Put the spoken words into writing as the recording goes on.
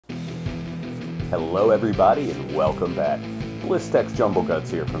Hello everybody and welcome back. Blistex Jumbo Guts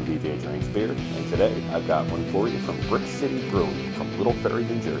here from bjdrinksbeer, and today I've got one for you from Brix Brewing from Little Ferry,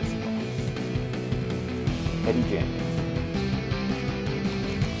 New Jersey. Heady Jams.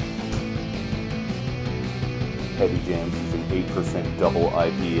 Heady Jams is an 8% double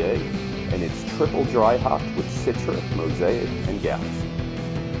IPA, and it's triple dry hopped with Citra, Mosaic, and Galaxy.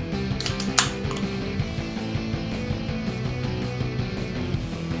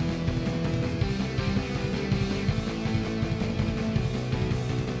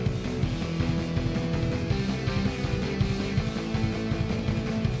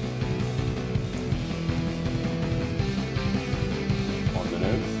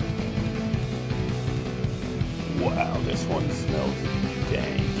 Wow, this one smells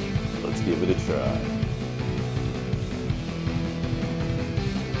dank. Let's give it a try.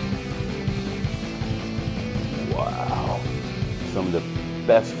 Wow. Some of the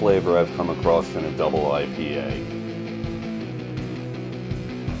best flavor I've come across in a double IPA.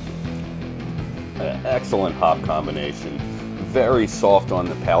 Excellent hop combination. Very soft on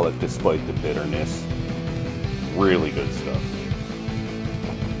the palate despite the bitterness. Really good stuff.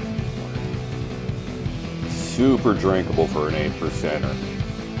 Super drinkable for an 8%er.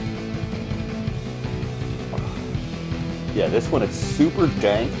 Yeah, this one, it's super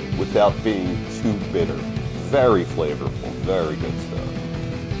dank without being too bitter. Very flavorful, very good stuff.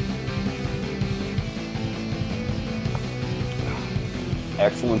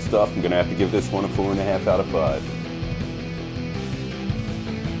 Excellent stuff. I'm gonna have to give this one a 4.5 out of 5.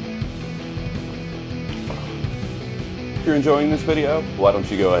 If you're enjoying this video, why don't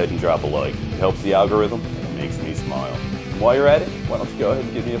you go ahead and drop a like. It helps the algorithm. Makes me smile. And while you're at it, why don't you go ahead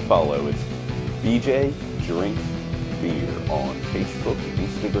and give me a follow. It's bjdrinksbeer on Facebook,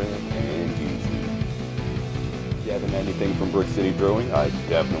 Instagram, and YouTube. If you haven't had anything from Brix Brewing, I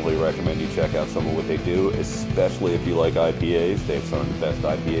definitely recommend you check out some of what they do, especially if you like IPAs. They have some of the best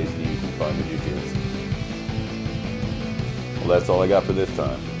IPAs that you can find in New Jersey. Well, that's all I got for this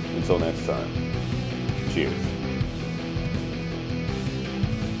time. Until next time, cheers.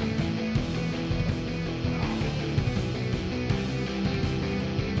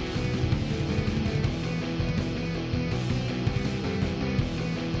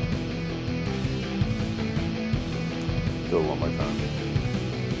 Do it one more time.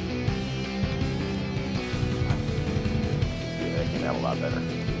 Yeah, that came out a lot better.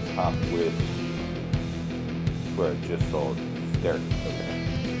 It's hopped with where I just saw it. There. Okay.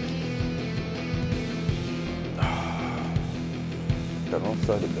 Got all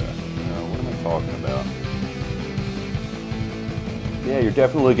excited there. What am I talking about? Yeah, you're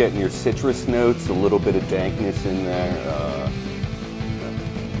definitely getting your citrus notes, a little bit of dankness in there.